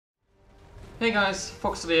Hey guys,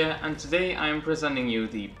 Foxitor here, and today I am presenting you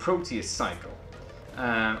the Proteus cycle.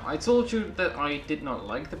 I told you that I did not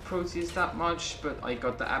like the Proteus that much, but I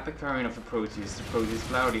got the epic variant of the Proteus Bloo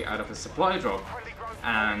I, out of a supply drop,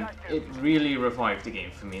 and it really revived the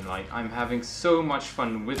game for me. Like, I'm having so much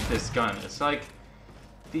fun with this gun. It's like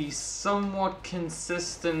the somewhat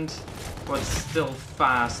consistent, but still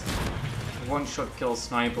fast one-shot kill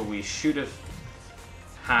sniper we should have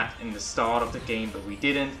had in the start of the game, but we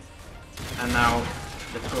didn't. And now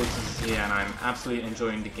the Proteus is here and I'm absolutely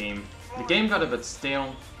enjoying the game. The game got a bit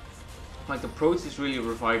stale. Like, the Proteus really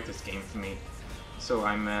revived this game for me. So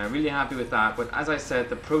I'm really happy with that. But as I said,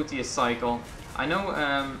 the Proteus cycle, I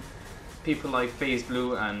know people like Faze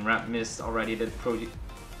Bloo and Rap Mist already did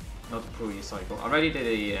not the Proteus cycle, already did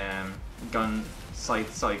a gun sight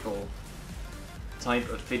cycle type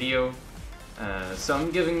of video. So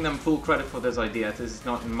I'm giving them full credit for this idea. This is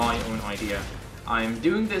not my own idea. I'm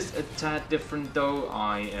doing this a tad different though.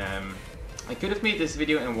 I could have made this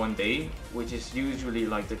video in one day, which is usually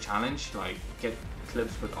like the challenge, like get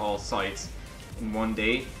clips with all sides in one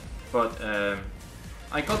day. But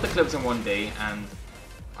I got the clips in one day and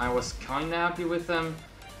I was kinda happy with them,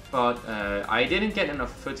 but I didn't get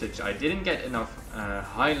enough footage. I didn't get enough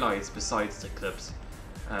highlights besides the clips.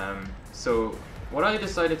 So what I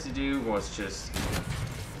decided to do was just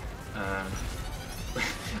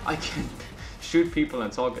I can shoot people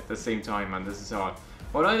and talk at the same time, and this is hard.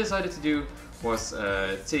 What I decided to do was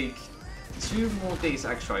take 2 more days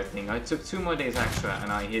extra, I think. I took 2 more days extra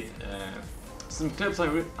and I hit some clips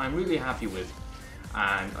I'm really happy with.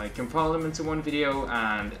 And I compiled them into one video,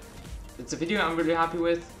 and it's a video I'm really happy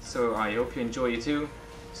with, so I hope you enjoy it too.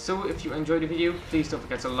 So if you enjoyed the video, please don't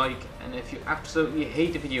forget to like, and if you absolutely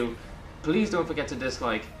hate the video, please don't forget to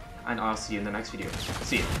dislike, and I'll see you in the next video.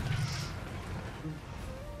 See you.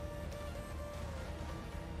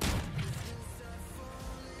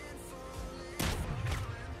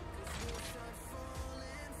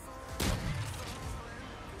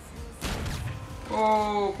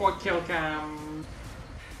 Oh, quad kill cam.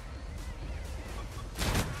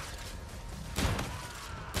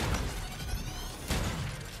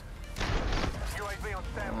 UAV on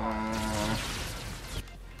standby.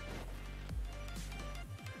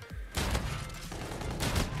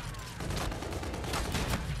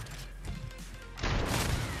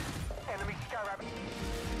 Enemy scarab.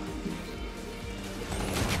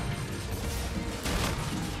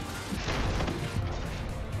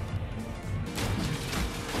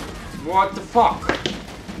 What the fuck?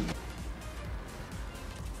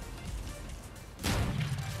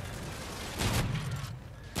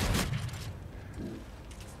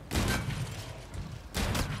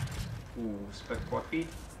 Ooh, spec quad feed.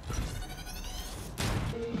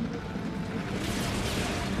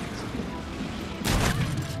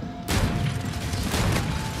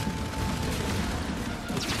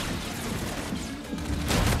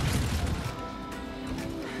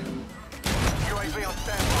 UAV on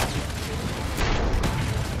standby.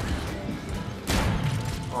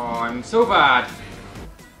 Oh, I'm so bad.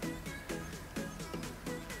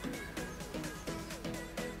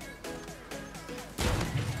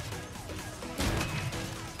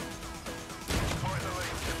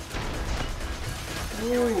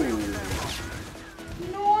 Ooh.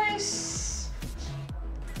 Nice.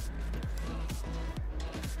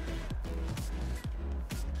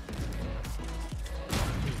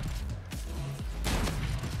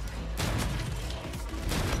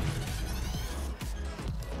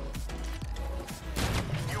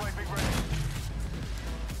 UAV ready.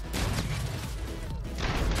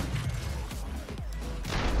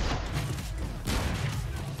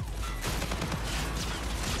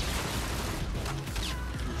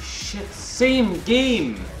 Shit, same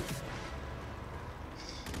game.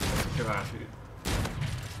 Dude.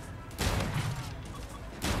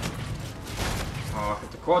 Oh, ik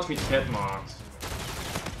heb de quad feed hit marked.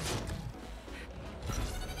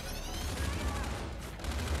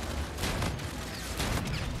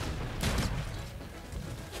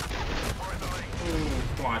 We're in the lead.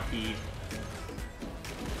 Ooh, quad feed.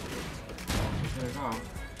 Oh, there we go.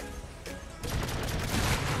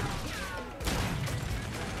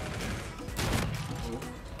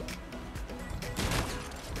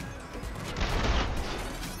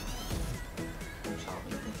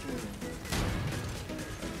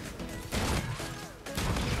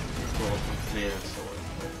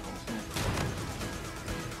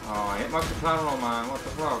 Oh, I hit my panel, man. What the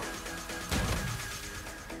fuck?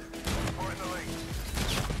 We're in the lead.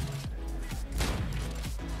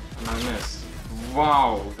 And I missed.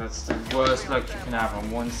 Wow, that's the worst luck you can have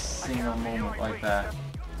on one single moment like that.